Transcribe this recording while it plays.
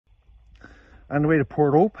on the way to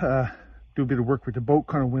Port Hope, do a bit of work with the boat,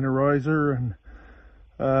 kind of winterizer, and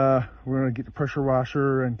we're going to get the pressure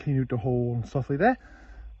washer and clean out the hole and stuff like that.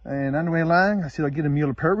 And on the way along, I said I'll get a meal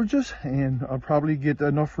of partridges, and I'll probably get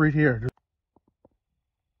enough right here.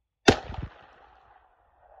 Oh,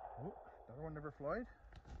 that one never flied.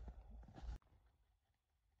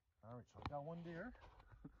 Alright, so I got one there.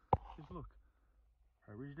 Just look.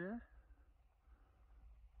 Partridge there.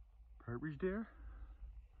 Partridge there.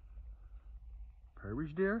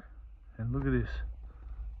 Partridge there. And look at this.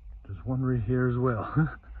 There's one right here as well.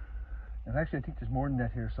 And actually I think there's more than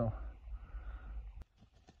that here, so.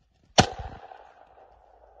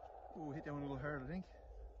 Oh, hit that one a little hard, I think.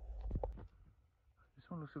 This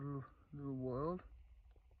one looks a little wild.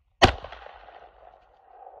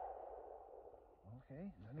 Okay,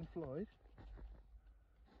 nothing flied.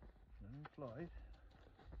 Nothing flied.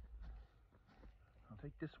 I'll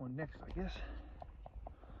take this one next, I guess.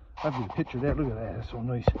 I'll give you a picture of that. Look at that. That's so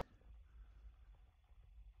nice. And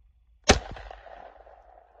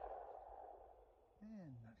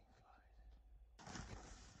nothing flied.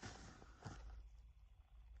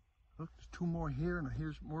 Look, there's two more here, and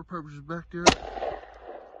here's more partridges back there.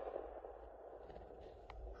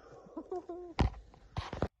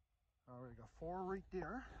 Alright, got four right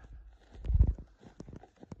there.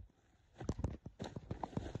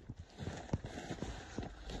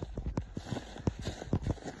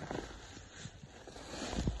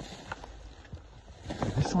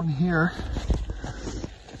 This one here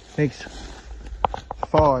makes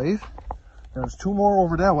 5. There's 2 more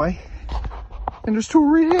over that way, and there's 2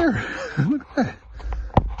 right here. Look at that.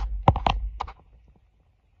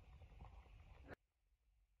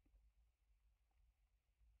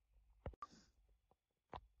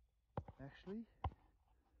 Actually,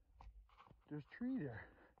 there's 3 there.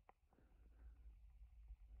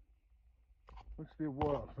 Looks to be a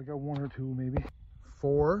wild. I got 1 or 2 maybe.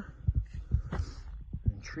 4.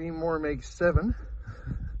 3 more makes 7.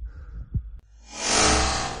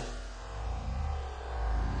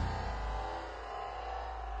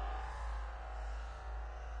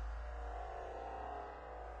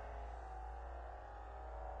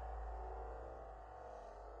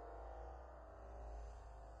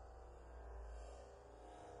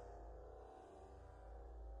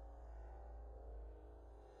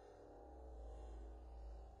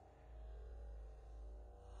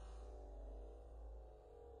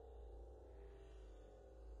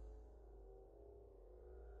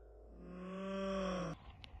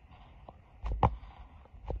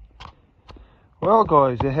 Well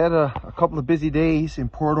guys, I had a couple of busy days in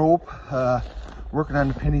Port Hope, working on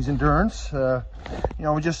the Penny's Endurance. You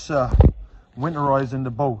know, we just winterizing the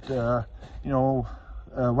boat.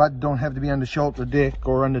 What don't have to be on the shelter deck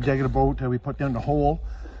or on the deck of the boat, we put down the hole.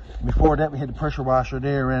 Before that we had the pressure washer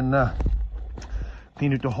there and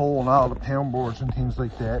cleaned out the hole and all the pound boards and things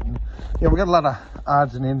like that. And yeah, we got a lot of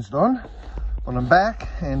odds and ends done. But I'm back,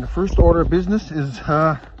 and the first order of business is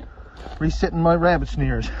resetting my rabbit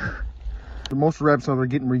snares. Most rabbits that are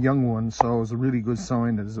getting were young ones, so it's a really good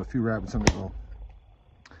sign that there's a few rabbits on the go.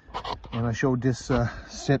 And I showed this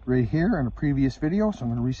set right here in a previous video, so I'm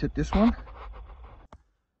going to reset this one.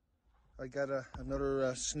 I got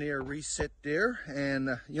another snare reset there, and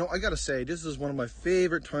you know, I gotta say, this is one of my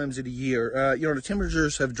favorite times of the year. You know, the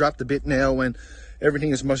temperatures have dropped a bit now, and everything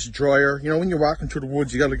is much drier. You know, when you're walking through the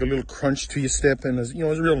woods, you got like a little crunch to your step, and it's, you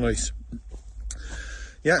know, it's real nice.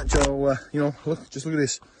 Yeah, so you know, just look at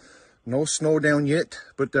this. No snow down yet,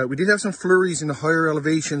 but we did have some flurries in the higher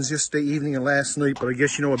elevations yesterday evening and last night, but I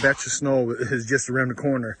guess, you know, a batch of snow is just around the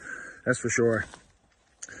corner, that's for sure.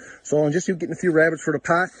 So I'm just getting a few rabbits for the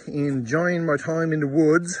pack, enjoying my time in the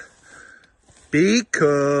woods,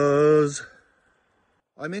 because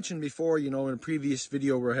I mentioned before, you know, in a previous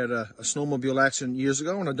video where I had a snowmobile accident years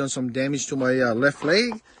ago and I've done some damage to my left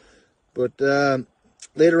leg, but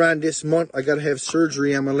later on this month I got to have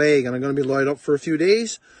surgery on my leg and I'm going to be laid up for a few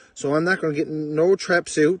days. So I'm not going to get no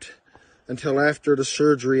traps out until after the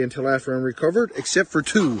surgery, until after I'm recovered, except for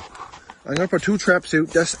 2. I'm going to put 2 traps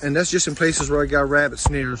out, and that's just in places where I got rabbit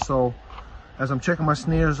snares. So as I'm checking my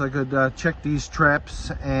snares, I could check these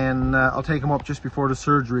traps, and I'll take them up just before the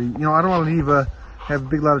surgery. You know, I don't want to leave have a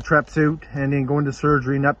big lot of traps out and then go into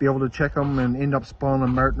surgery and not be able to check them and end up spawning a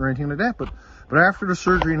martin or anything like that. But after the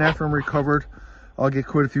surgery and after I'm recovered, I'll get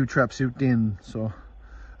quite a few traps out then. So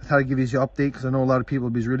I thought I'd give you the update because I know a lot of people will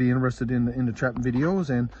be really interested in the trapping videos,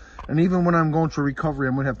 and even when I'm going through recovery,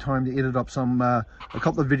 I'm going to have time to edit up some a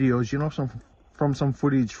couple of videos, you know, some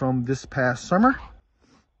footage from this past summer.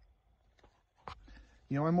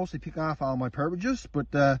 You know, I mostly pick off all my partridges, but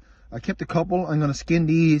I kept a couple. I'm going to skin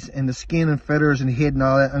these, and the skin and feathers and the head and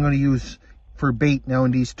all that I'm going to use for bait now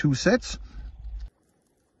in these 2 sets.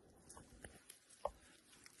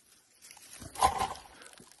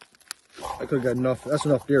 I could have got enough. That's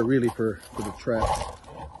enough there really for the trap.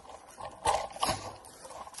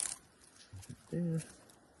 There.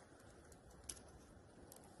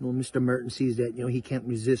 No, Mr. Martin sees that, you know, he can't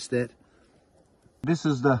resist that. This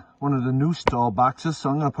is one of the new stall boxes,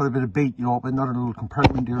 so I'm going to put a bit of bait, you know, up in another little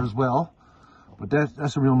compartment there as well. But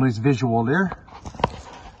that's a real nice visual there.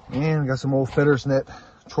 And got some old feathers net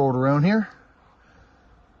thrown around here.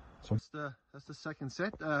 So that's the second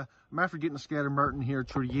set. I'm after getting a scatter martin here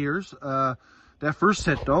through the years. That first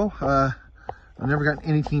set though, I've never gotten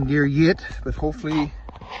anything there yet, but hopefully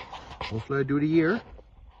I do the year.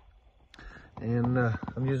 And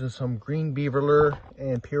I'm using some green beaver lure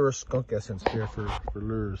and pure skunk essence here for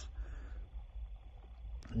lures.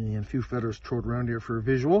 And a few feathers thrown around here for a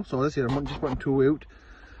visual. So that's it. I'm just putting 2 out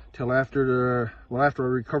till after I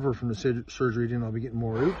recover from the surgery. Then I'll be getting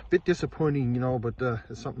more out. Bit disappointing, you know, but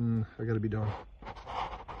it's something I got to be done.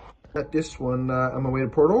 Got this one on my way to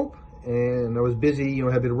Port Hope, and I was busy, you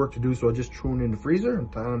know, had a bit of work to do, so I just threw it in the freezer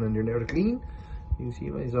and down, and they're now to clean. You can see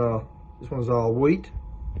this one's all white.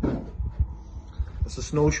 It's a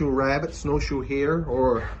snowshoe rabbit, snowshoe hare,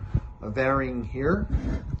 or a varying hare.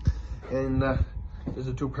 And there's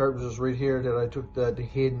the 2 partridges right here that I took the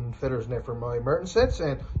head and feathers net for my martin sets.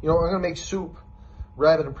 And, you know, I'm going to make soup,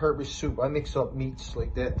 rabbit and partridge soup. I mix up meats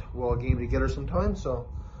like that while game together sometimes. So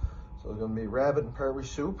it's going to be rabbit and partridge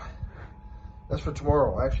soup. That's for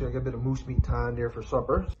tomorrow. Actually, I got a bit of moose meat time there for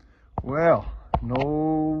supper. Well,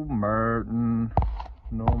 no martin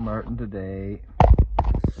today.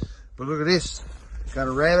 But look at this. Got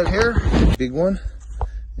a rabbit here, big one,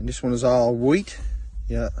 and this one is all white.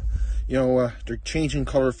 Yeah, you know, they're changing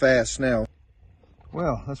color fast now.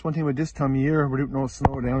 Well, that's one thing with this time of year, without no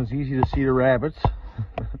snow down, it's easy to see the rabbits.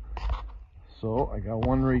 So I got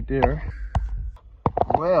one right there.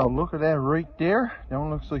 Well, look at that right there. That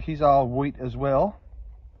one looks like he's all white as well.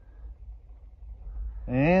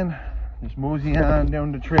 And just mosey on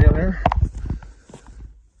down the trail there.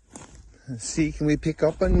 Let's see, can we pick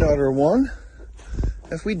up another one?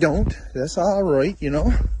 If we don't, that's all right, you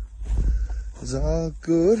know. It's all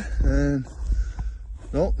good. And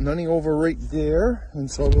nope, nothing over right there.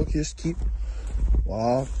 And so we'll just keep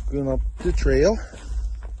walking up the trail.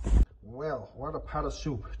 Well, what a pot of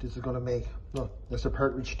soup this is gonna make. Look, that's a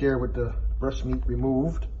partridge there with the breast meat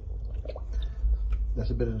removed. That's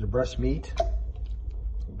a bit of the breast meat,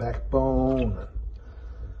 backbone,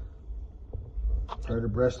 part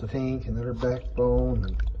of breast, I think, another backbone,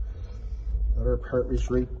 and another partridge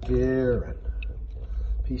right there, and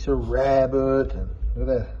a piece of rabbit, and look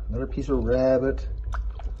at that, another piece of rabbit.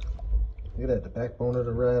 Look at that, the backbone of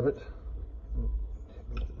the rabbit.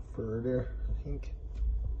 Fur there, I think.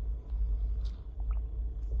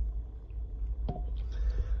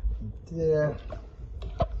 There.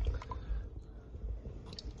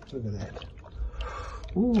 Look at that.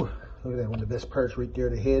 Ooh, look at that, one of the best parts right there,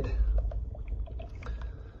 the head.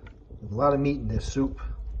 There's a lot of meat in this soup.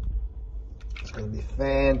 It's going to be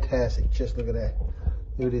fantastic. Just look at that.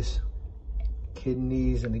 Look at this.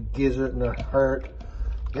 Kidneys and the gizzard and the heart.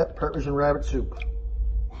 Yep, partridge and rabbit soup.